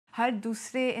हर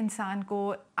दूसरे इंसान को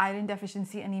आयरन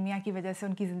डेफिशिएंसी एनीमिया की वजह से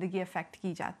उनकी ज़िंदगी अफेक्ट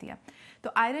की जाती है।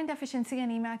 तो आयरन डेफिशिएंसी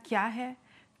एनीमिया क्या है,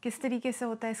 किस तरीके से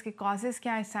होता है, इसके कॉजेज़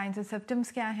क्या हैं, साइंस और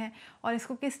सिम्पटम्स क्या हैं और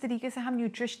इसको किस तरीके से हम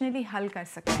न्यूट्रिशनली हल कर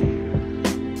सकते हैं।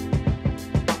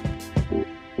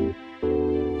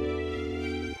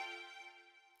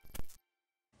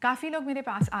 काफ़ी लोग मेरे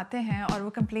पास आते हैं और वो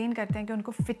कंप्लेन करते हैं कि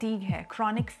उनको फिटीग है,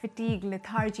 क्रॉनिक फिटीग,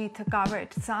 लेथार्जी,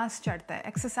 थकावट, सांस चढ़ता है,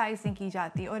 एक्सरसाइज नहीं की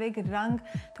जाती और एक रंग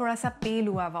थोड़ा सा पेल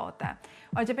हुआ होता है।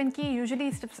 और जब इनकी यूजुअली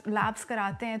लैब्स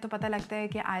कराते हैं तो पता लगता है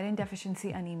कि आयरन डेफिशिएंसी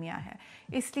एनीमिया है।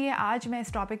 इसलिए आज मैं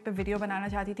इस टॉपिक पे वीडियो बनाना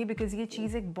चाहती थी बिकॉज़ ये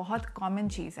चीज़ एक बहुत कॉमन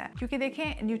चीज़ है। क्योंकि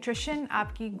देखें, न्यूट्रिशन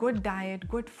आपकी गुड डाइट,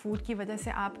 गुड फूड की वजह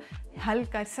से आप हल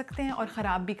कर सकते हैं और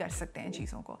ख़राब भी कर सकते हैं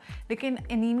चीज़ों को। लेकिन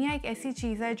एनीमिया एक ऐसी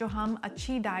चीज़ है जो हम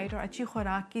अच्छी डाइट और अच्छी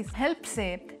खुराक की हेल्प से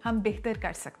हम बेहतर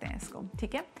कर सकते हैं इसको,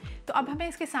 ठीक है। तो अब हमें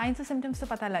इसके साइंस और सिम्टम्स तो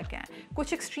पता लग गए हैं।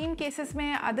 कुछ एक्सट्रीम केसेस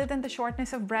में other than the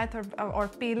shortness of breath और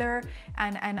पेलर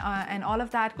एंड ऑल ऑफ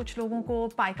दैट, कुछ लोगों को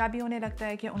पाइका भी होने लगता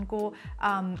है कि उनको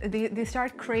they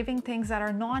start craving things that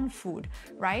are non food,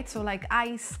 right. So like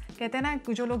ice, कहते हैं ना,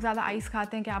 जो लोग ज़्यादा आइस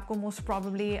खाते हैं कि आपको मोस्ट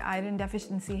प्रॉबेबली आयरन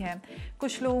डेफिशिएंसी है।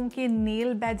 कुछ लोगों के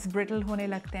नेल बेड्स ब्रिटल होने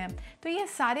लगते हैं। तो ये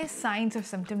सारे साइंस और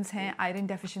सिम्टम्स हैं आयरन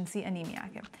डेफिशिएंसी एनीमिया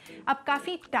के। अब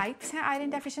काफ़ी टाइप्स हैं आयरन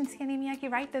डेफिशिएंसी एनीमिया की,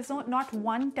 right. There is not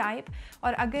one type.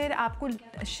 और अगर आपको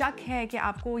शक है कि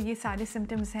आपको ये सारे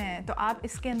सिम्टम्स हैं तो आप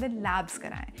इसके अंदर लैब्स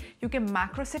कराएं, क्योंकि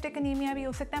मैक्रोसिटिक एनीमिया भी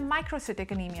हो सकता है,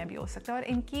 माइक्रोसिटिक एनीमिया भी हो सकता है और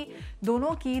इनकी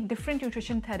दोनों की डिफरेंट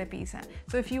न्यूट्रिशन थेरेपीज़ हैं।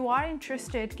 So if you are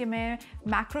interested कि मैं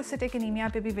मैक्रोसिटिक एनीमिया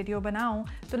पे भी वीडियो बनाऊं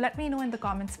तो let me know in the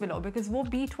comments below, because वो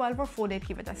B12 और फोलेट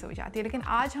की वजह से हो जाती है। लेकिन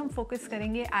आज हम फोकस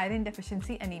करेंगे आयरन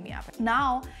डेफिशिएंसी एनीमिया पे।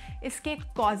 नाउ इसके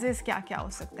कॉजेज़ क्या क्या हो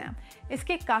सकते हैं?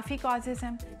 इसके काफ़ी कॉजेज़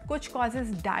हैं। कुछ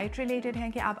कॉजेज़ डाइट रिलेटेड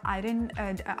हैं कि आप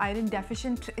आयरन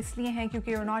डेफिशिएंट इसलिए हैं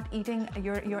क्योंकि you're not eating,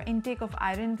 your intake of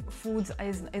iron foods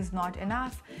is not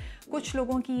enough। कुछ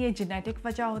लोगों की ये जेनेटिक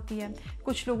वजह होती है,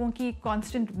 कुछ लोगों की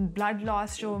कांस्टेंट ब्लड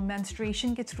लॉस जो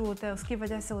मेंस्ट्रुएशन के थ्रू होता है उसकी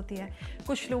वजह से होती है,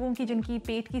 कुछ लोगों की जिनकी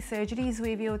पेट की सर्जरीज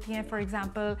हुई हुई होती हैं, फॉर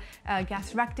एग्जांपल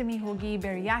गैस्ट्रेक्टमी होगी,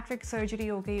 बेरियाट्रिक सर्जरी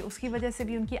हो गई, उसकी वजह से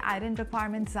भी उनकी आयरन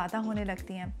रिक्वायरमेंट ज़्यादा होने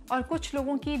लगती हैं। और कुछ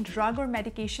लोगों की ड्रग और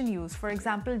मेडिकेशन यूज़, फॉर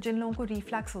एग्जांपल जिन लोगों को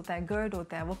रिफ्लक्स होता है, गर्ड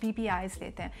होता है, वो PPIs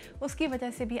लेते हैं, उसकी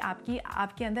वजह से भी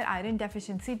आपके अंदर आयरन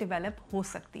डेफिशिएंसी डेवलप हो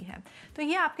सकती है। तो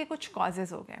ये आपके कुछ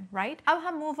कॉजेज़ हो गए, राइट। अब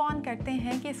हम मूव ऑन करते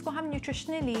हैं कि इसको हम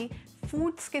न्यूट्रिशनली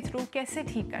फूड्स के थ्रू कैसे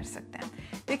ठीक कर सकते हैं।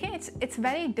 देखिए, it's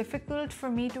very difficult for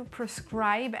me to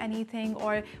prescribe anything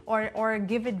और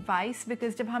गिव एडवाइस,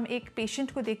 बिकॉज जब हम एक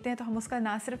पेशेंट को देखते हैं तो हम उसका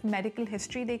ना सिर्फ मेडिकल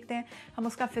हिस्ट्री देखते हैं, हम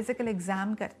उसका फिजिकल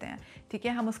एग्जाम करते हैं, ठीक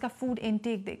है, हम उसका फूड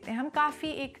इनटेक देखते हैं, हम काफ़ी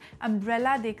एक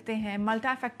अम्ब्रेला देखते हैं,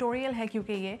 मल्टी फैक्टोरियल है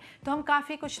क्योंकि ये, तो हम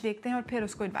काफ़ी कुछ देखते हैं और फिर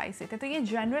उसको एडवाइस देते हैं। तो ये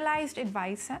जनरलाइज्ड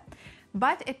एडवाइस है,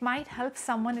 but it might help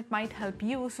someone, it might help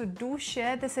you, so do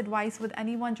share this advice with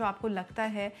anyone जो आपको लगता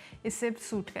है इससे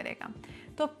सूट करेगा।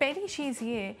 तो पहली चीज़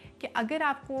ये कि अगर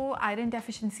आपको आयरन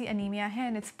डेफिशिएंसी एनीमिया है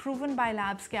and it's proven by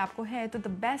labs कि आपको है, तो the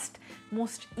best,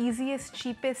 most easiest,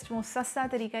 cheapest, most सस्ता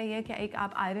तरीका ये है कि एक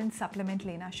आप आयरन सप्लीमेंट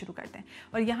लेना शुरू कर दें।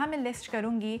 और यहाँ मैं लिस्ट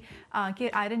करूँगी कि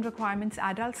आयरन रिक्वायरमेंट्स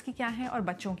एडल्ट्स की क्या हैं और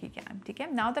बच्चों की क्या हैं, ठीक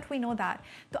है। Now that we know that,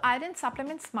 तो आयरन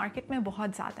सप्लीमेंट्स मार्केट में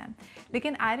बहुत ज़्यादा हैं,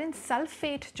 लेकिन आयरन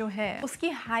सल्फेट जो है उसकी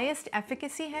हाईएस्ट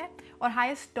एफिकेसी है और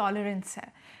हाईएस्ट टॉलरेंस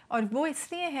है। और वो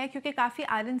इसलिए है क्योंकि काफ़ी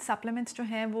आयरन सप्लीमेंट्स जो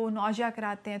हैं वो नौजिया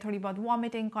कराते हैं, थोड़ी बहुत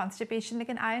वॉमिटिंग, कॉन्स्टिपेशन,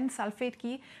 लेकिन आयरन सल्फेट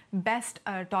की बेस्ट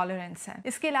टॉलरेंस है।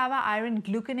 इसके अलावा आयरन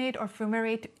ग्लूकोनेट और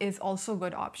fumarate is also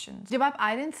good option. जब आप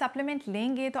आयरन सप्लीमेंट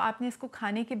लेंगे तो आपने इसको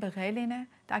खाने के बगैर लेना है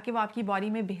ताकि वो आपकी बॉडी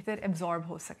में बेहतर एब्जॉर्ब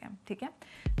हो सकें, ठीक है।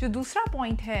 जो दूसरा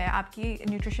पॉइंट है आपकी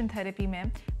न्यूट्रिशन थेरेपी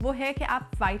में, वो है कि आप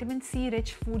विटामिन C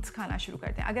रिच फूड्स खाना शुरू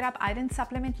करते हैं। अगर आप आयरन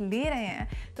सप्लीमेंट ले रहे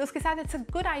हैं तो उसके साथ it's a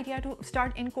good idea to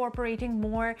start incorporating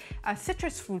more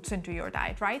citrus fruits into your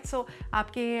diet, right. सो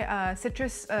आपके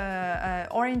सिट्रस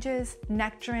ऑरेंजेस,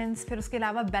 नेक्ट्रेंस, फिर उसके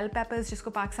अलावा बेल पेपर्स जिसको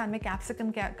पाकिस्तान में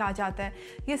कैप्सिकम कहा जाता है,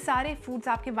 ये सारे फूड्स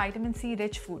आपके विटामिन C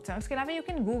रिच फूड्स हैं। उसके अलावा you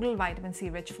can Google vitamin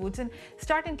C rich foods and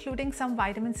start including some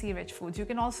vitamin C rich foods. You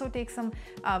can also take some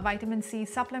vitamin C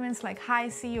supplements like high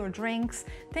C or drinks,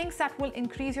 things that will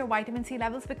increase your vitamin C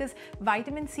levels, because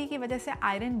vitamin C की वजह से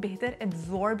iron बेहतर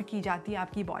absorb की जाती है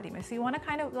आपकी body में. So you want to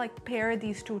kind of like pair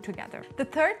these two together. The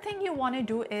third thing you want to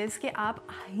do is कि आप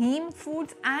heme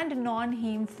foods and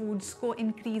non-heme foods को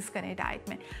increase करें डाइट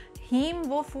में. हीम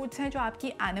वो फूड्स हैं जो आपकी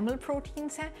एनिमल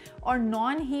प्रोटीन्स हैं और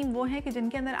नॉन हीम वो हैं कि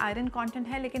जिनके अंदर आयरन कंटेंट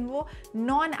है लेकिन वो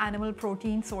नॉन एनिमल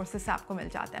प्रोटीन सोर्सेस से आपको मिल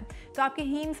जाता है. तो आपके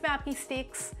हीम्स में आपकी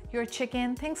stakes, your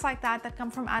chicken, things like that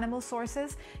come from animal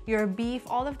sources, your beef,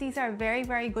 all of these are very,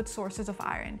 very good sources of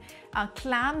iron.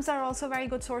 Clams are also very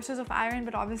good sources of iron,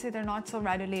 but obviously they're not so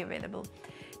readily available.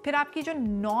 फिर आपकी जो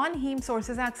non haem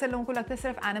sources हैं, अक्सर लोगों को लगता है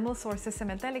सिर्फ एनिमल सोर्सेज से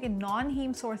मिलता है, लेकिन नॉन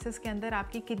हीम सोर्सेज के अंदर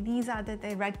आपकी किडनीज आ जाते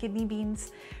हैं, red kidney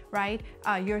beans, right?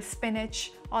 Your spinach,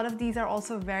 all of these are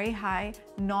also very high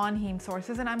non-heme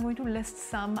sources, and I'm going to list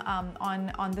some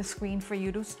on the screen for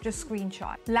you to just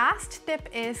screenshot. Last tip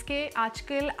is कि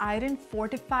आजकल iron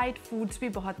fortified foods भी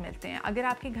बहुत मिलते हैं. अगर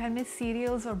आपके घर में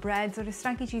cereals और breads और इस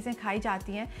तरह की चीज़ें खाई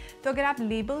जाती हैं, तो अगर आप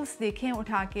labels देखें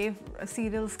उठा के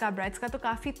cereals का, breads का, तो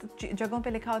काफ़ी जगहों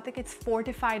पे लिखा होता है कि it's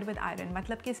fortified with iron,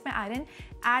 मतलब कि इसमें iron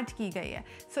add की गई है.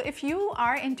 So if you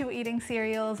are into eating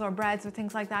cereals or breads or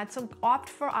things like that, so opt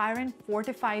for iron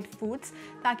fortified foods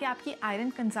ताकि आपकी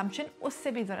iron consumption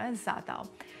उससे भी ज़रा ज़्यादा हो.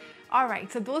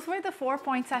 Alright, so those were the 4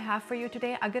 points I have for you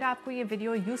today. अगर आपको ये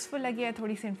video useful लगी है,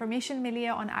 थोड़ी सी information मिली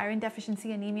है on iron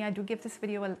deficiency anemia, do give this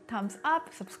video a thumbs up,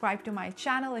 subscribe to my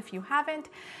channel if you haven't.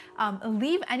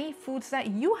 Leave any foods that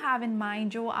you have in mind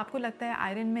जो आपको लगता है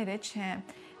iron में rich हैं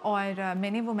और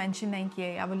मैंने वो mention नहीं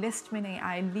किए या वो list में नहीं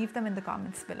आए. Leave them in the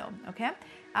comments below, okay?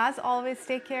 As always,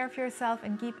 take care of yourself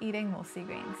and keep eating mostly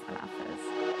greens. Allah Hafiz.